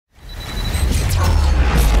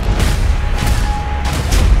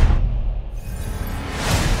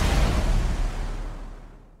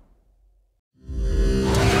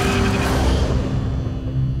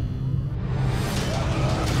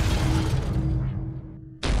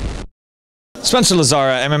Spencer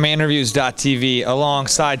Lazara, MMAinterviews.tv,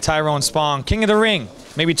 alongside Tyrone Spong, King of the Ring,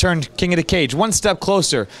 maybe turned King of the Cage, one step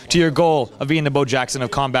closer to your goal of being the Bo Jackson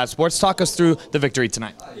of combat sports. Talk us through the victory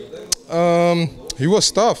tonight. He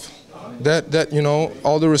was tough. That you know,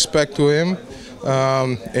 all the respect to him.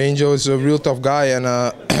 Angel is a real tough guy,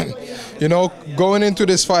 and you know, going into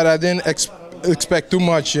this fight, I didn't expect too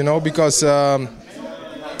much, you know, because I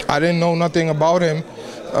didn't know nothing about him.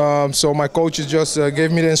 So my coaches just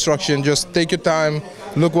gave me the instruction: just take your time,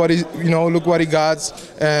 look what he got,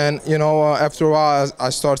 and you know, after a while,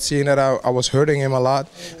 I started seeing that I was hurting him a lot,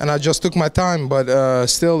 and I just took my time. But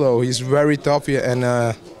still, though, he's very tough, and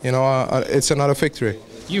you know, it's another victory.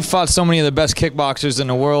 You fought so many of the best kickboxers in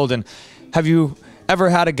the world, and have you ever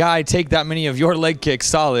had a guy take that many of your leg kicks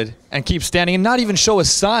solid and keep standing and not even show a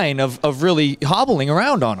sign of really hobbling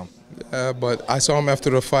around on him? But I saw him after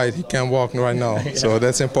the fight. He can't walk right now, so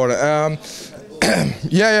that's important.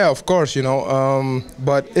 Yeah, of course, you know.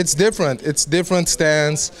 But it's different. It's different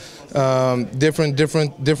stance, different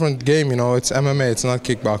game. You know, it's MMA. It's not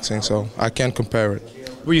kickboxing, so I can't compare it.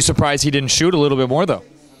 Were you surprised he didn't shoot a little bit more, though?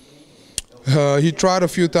 He tried a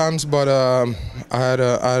few times, but I had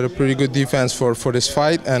a pretty good defense for this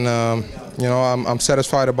fight, and you know, I'm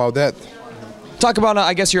satisfied about that. Talk about,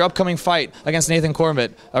 I guess, your upcoming fight against Nathan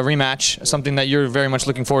Corbett, a rematch, something that you're very much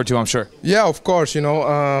looking forward to, I'm sure. Yeah, of course. You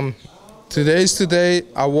know, today's today.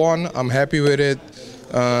 I won. I'm happy with it.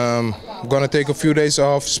 I'm gonna take a few days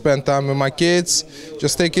off, spend time with my kids,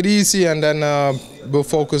 just take it easy, and then we'll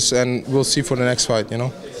focus and we'll see for the next fight. You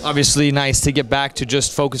know. Obviously, nice to get back to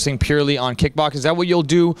just focusing purely on kickboxing. Is that what you'll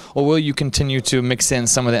do, or will you continue to mix in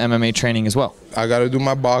some of the MMA training as well? I got to do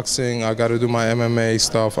my boxing. I got to do my MMA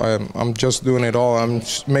stuff. I'm just doing it all. I'm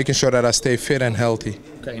making sure that I stay fit and healthy.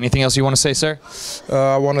 Okay. Anything else you want to say, sir?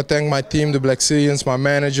 I want to thank my team, the Black Zillions, my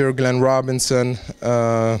manager, Glenn Robinson,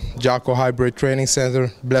 Jocko Hybrid Training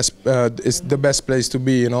Center. It's the best place to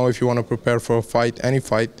be, you know, if you want to prepare for a fight, any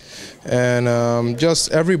fight. And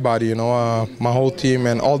just everybody, you know, my whole team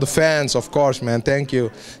and all the fans, of course, man. Thank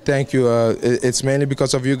you. It's mainly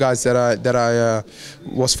because of you guys that I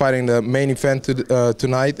was fighting the main event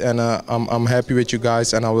tonight, and I'm happy with you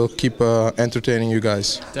guys, and I will keep entertaining you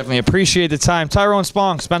guys. Definitely appreciate the time. Tyrone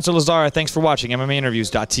Spong, Spencer Lazara, thanks for watching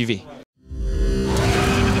MMAinterviews.tv.